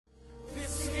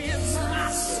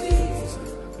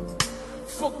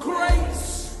for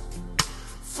grace,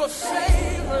 for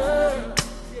favor.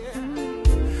 Yeah.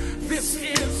 This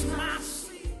is my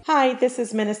season. Hi, this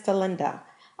is Minister Linda.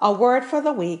 Our word for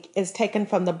the week is taken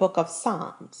from the book of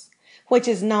Psalms, which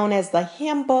is known as the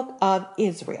Hymn Book of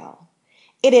Israel.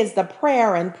 It is the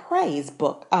prayer and praise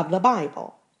book of the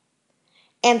Bible.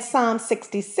 In Psalm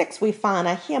 66, we find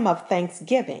a hymn of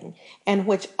thanksgiving in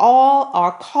which all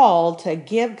are called to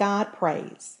give God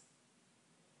praise.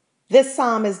 This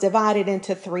psalm is divided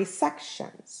into 3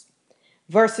 sections.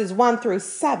 Verses 1 through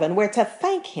 7, we're to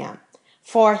thank him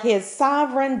for his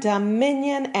sovereign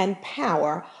dominion and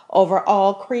power over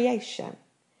all creation.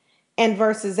 In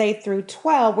verses 8 through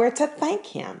 12, we're to thank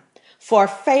him for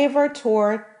favor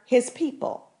toward his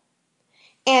people.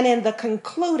 And in the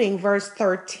concluding verse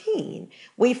 13,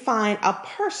 we find a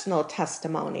personal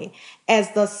testimony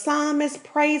as the psalmist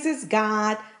praises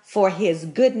God for his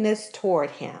goodness toward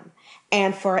him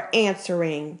and for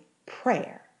answering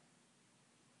prayer.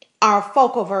 Our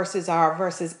focal verses are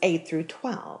verses 8 through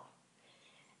 12.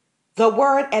 The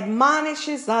word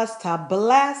admonishes us to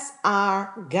bless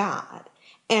our God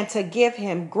and to give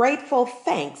him grateful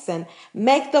thanks and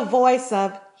make the voice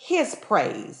of his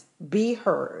praise be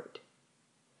heard.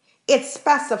 It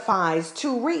specifies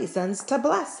 2 reasons to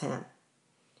bless him: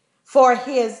 for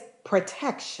his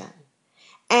protection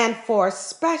and for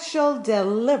special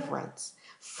deliverance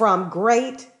from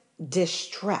great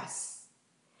distress.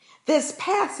 This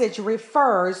passage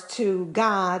refers to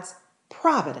God's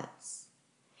providence,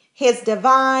 his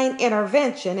divine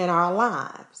intervention in our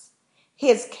lives,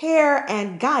 his care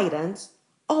and guidance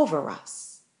over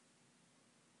us.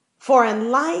 For in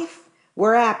life,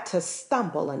 we're apt to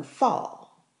stumble and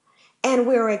fall, and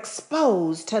we're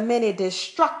exposed to many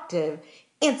destructive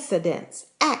incidents,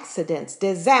 accidents,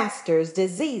 disasters,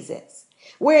 diseases.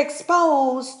 We're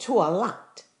exposed to a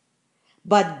lot,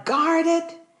 but guarded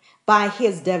by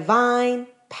his divine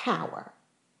power,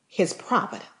 his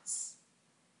providence.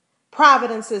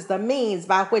 Providence is the means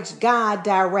by which God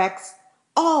directs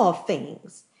all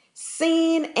things,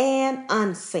 seen and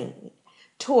unseen,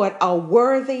 toward a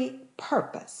worthy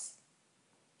purpose,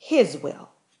 his will.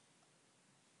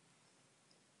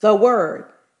 The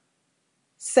word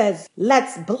says,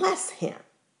 let's bless him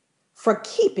for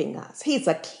keeping us. He's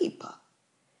a keeper,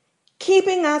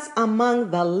 keeping us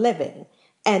among the living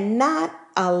and not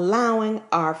allowing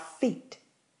our feet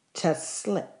to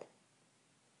slip.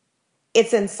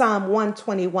 It's in Psalm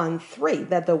 121:3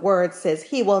 that the word says,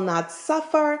 he will not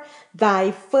suffer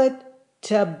thy foot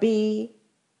to be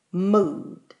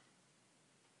moved.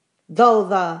 Though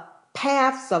the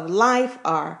paths of life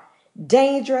are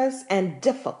dangerous and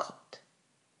difficult,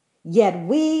 yet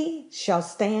we shall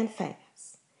stand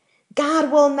fast.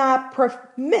 God will not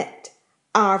permit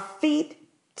our feet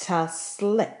to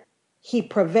slip. He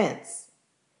prevents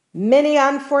many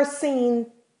unforeseen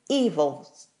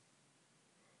evils,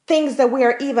 things that we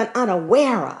are even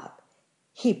unaware of.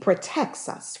 He protects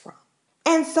us from.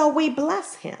 And so we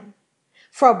bless him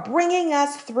for bringing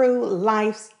us through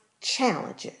life's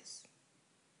challenges.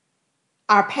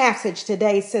 Our passage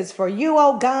today says, for you,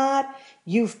 O God,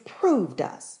 you've proved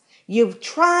us. You've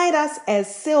tried us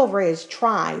as silver is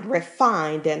tried,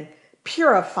 refined, and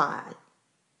purified.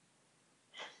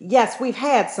 Yes, we've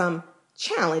had some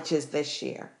challenges this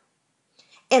year.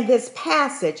 In this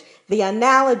passage, the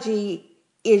analogy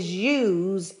is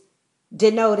used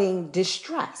denoting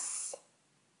distress.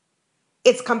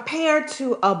 It's compared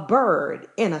to a bird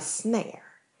in a snare,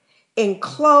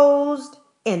 enclosed,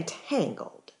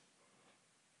 entangled.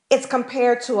 It's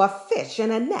compared to a fish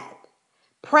in a net,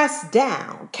 pressed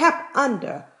down, kept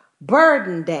under,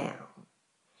 burdened down.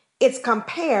 It's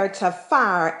compared to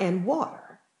fire and water.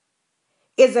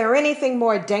 Is there anything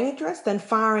more dangerous than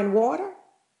fire and water?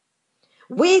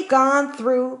 We've gone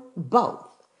through both.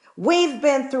 We've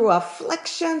been through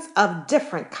afflictions of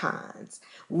different kinds,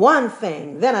 one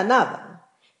thing, then another.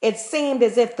 It seemed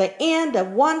as if the end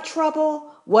of one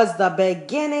trouble was the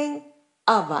beginning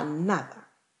of another.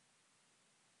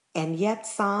 And yet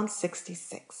Psalm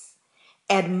 66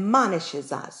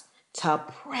 admonishes us to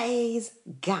praise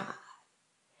God,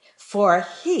 for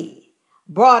he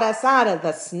brought us out of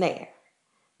the snare,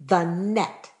 the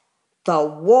net, the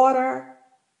water,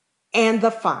 and the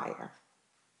fire.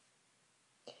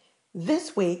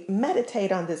 This week,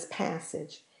 meditate on this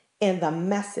passage in the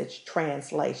Message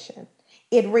translation.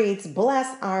 It reads,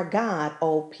 bless our God,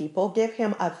 O people, give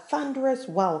him a thunderous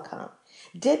welcome.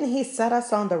 Didn't he set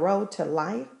us on the road to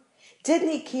life? Didn't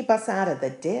he keep us out of the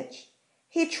ditch?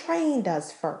 He trained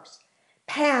us first,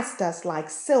 passed us like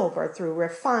silver through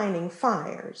refining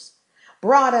fires,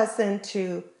 brought us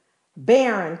into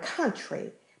barren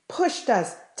country, pushed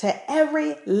us to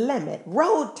every limit,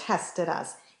 road tested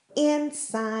us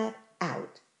inside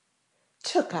out,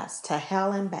 took us to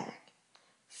hell and back.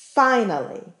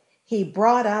 Finally, he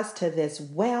brought us to this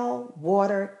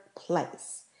well-watered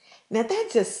place. Now that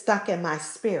just stuck in my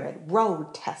spirit,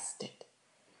 road tested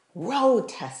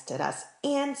us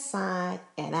inside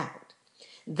and out.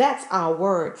 That's our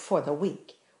word for the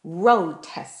week, road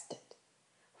tested.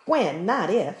 When, not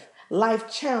if,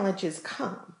 life challenges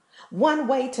come, one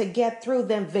way to get through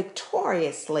them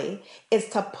victoriously is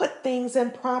to put things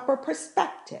in proper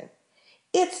perspective.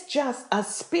 It's just a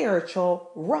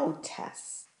spiritual road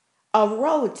test. A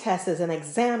road test is an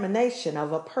examination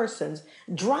of a person's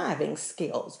driving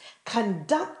skills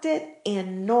conducted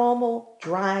in normal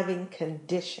driving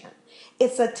condition.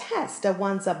 It's a test of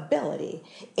one's ability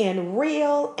in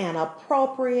real and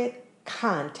appropriate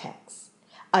context.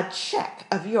 A check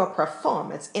of your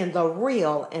performance in the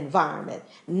real environment,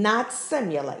 not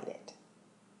simulated.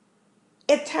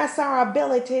 It tests our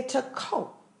ability to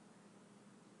cope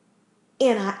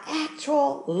in an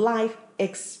actual life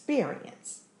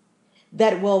experience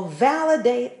that will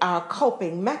validate our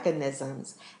coping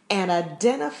mechanisms and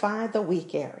identify the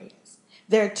weak areas.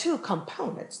 There are two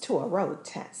components to a road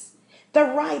test. The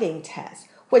writing test,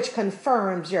 which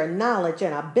confirms your knowledge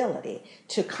and ability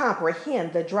to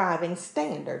comprehend the driving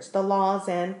standards, the laws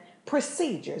and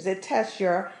procedures. It tests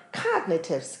your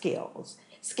cognitive skills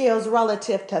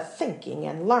relative to thinking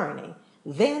and learning.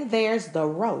 Then there's the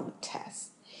road test.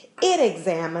 It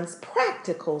examines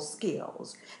practical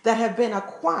skills that have been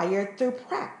acquired through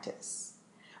practice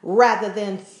rather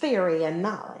than theory and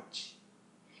knowledge.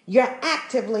 You're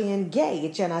actively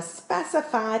engaged in a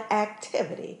specified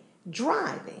activity,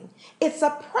 driving. It's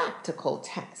a practical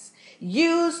test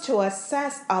used to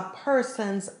assess a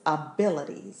person's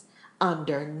abilities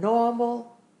under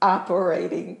normal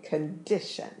operating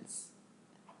conditions.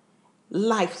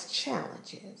 Life's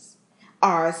challenges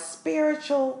are a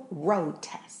spiritual road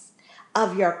test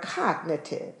of your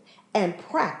cognitive and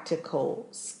practical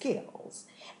skills.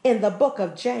 In the book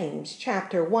of James,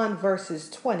 chapter 1, verses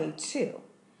 22,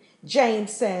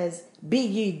 James says, "Be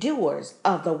ye doers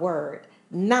of the word,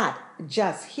 not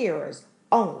just hearers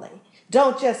only."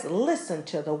 Don't just listen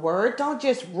to the word. Don't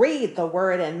just read the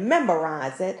word and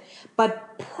memorize it,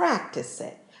 but practice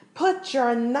it. Put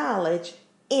your knowledge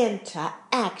into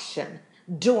action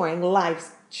during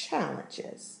life's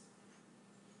challenges.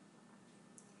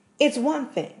 It's one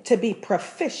thing to be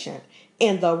proficient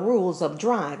in the rules of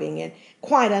driving and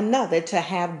quite another to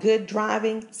have good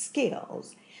driving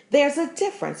skills. There's a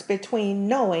difference between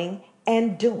knowing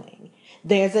and doing.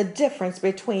 There's a difference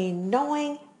between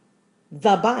knowing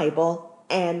the Bible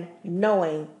and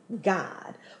knowing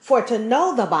God. For to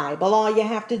know the Bible, all you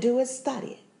have to do is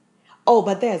study it. Oh,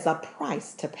 but there's a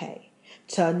price to pay.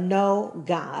 To know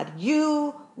God,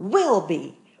 you will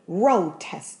be road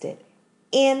tested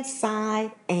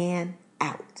inside and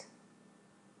out.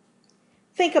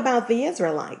 Think about the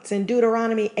Israelites in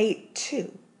Deuteronomy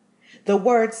 8:2. The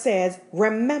word says,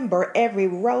 "Remember every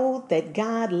road that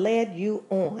God led you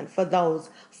on for those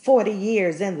 40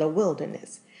 years in the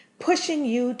wilderness, pushing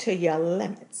you to your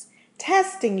limits,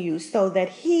 testing you so that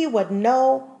he would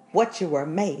know what you were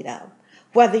made of,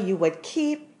 whether you would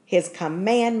keep his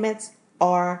commandments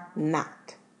or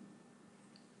not."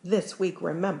 This week,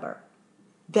 remember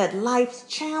that life's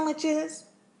challenges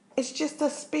is just a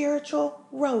spiritual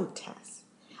road test,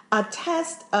 a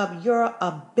test of your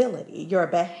ability, your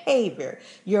behavior,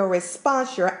 your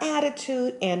response, your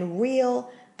attitude in real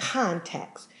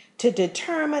context to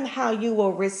determine how you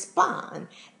will respond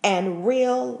in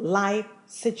real life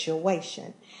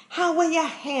situation. How will you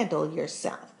handle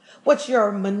yourself? What's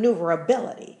your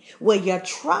maneuverability? Will you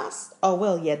trust or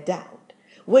will you doubt?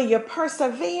 Will you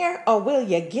persevere or will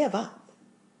you give up?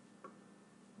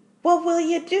 What will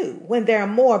you do when there are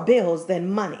more bills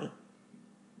than money?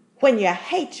 When you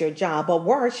hate your job, or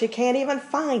worse, you can't even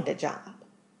find a job?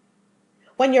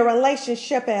 When your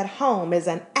relationship at home is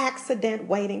an accident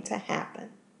waiting to happen?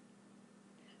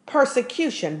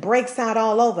 Persecution breaks out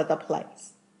all over the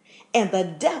place, and the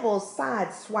devil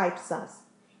sideswipes us,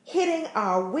 hitting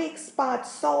our weak spot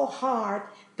so hard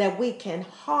that we can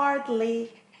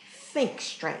hardly think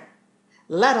straight,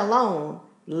 let alone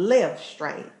live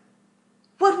straight.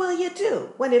 What will you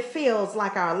do when it feels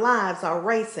like our lives are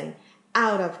racing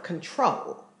out of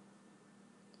control?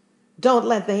 Don't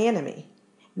let the enemy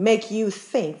make you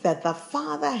think that the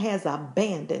Father has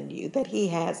abandoned you, that he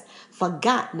has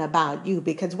forgotten about you,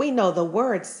 because we know the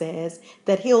word says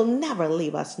that he'll never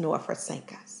leave us nor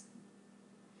forsake us.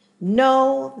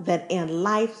 Know that in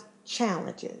life's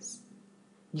challenges,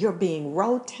 you're being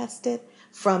road tested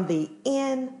from the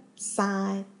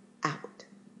inside out.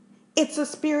 It's a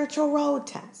spiritual road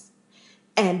test.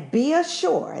 And be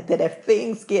assured that if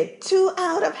things get too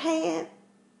out of hand,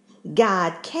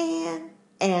 God can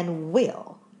and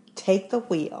will take the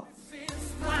wheel. This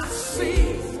is my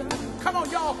season. Come on,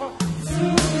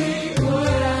 y'all.